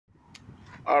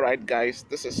All right, guys,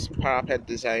 this is Parapet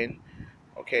Design.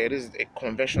 Okay, this is a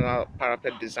conventional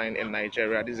parapet design in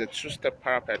Nigeria. This is a two-step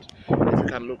parapet. If you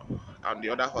can look at the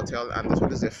other hotel, and this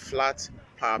one is a flat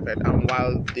parapet, and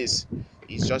while this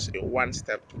is just a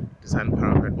one-step design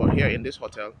parapet. But here in this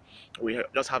hotel, we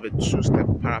just have a two-step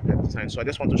parapet design. So I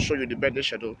just want to show you the bending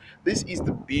schedule. This is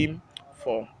the beam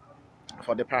for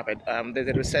the parapet. There's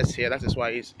a recess here, that is why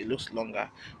it looks longer.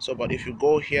 So but if you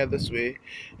go here this way,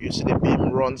 you see the beam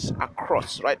runs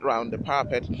across right around the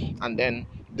parapet, and then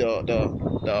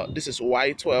the this is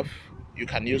y12. You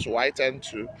can use y10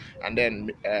 too, and then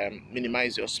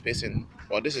minimize your spacing.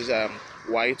 But this is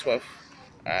y12,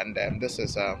 and this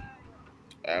is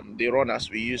the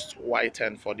runners. We used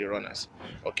y10 for the runners.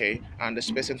 Okay, and the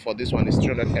spacing for this one is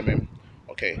 300 mm.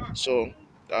 Okay, so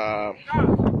uh,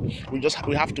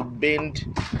 we have to bend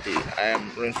the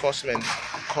reinforcement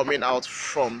coming out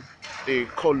from the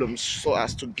columns so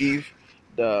as to give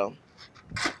the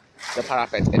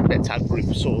parapet a better grip.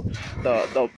 So the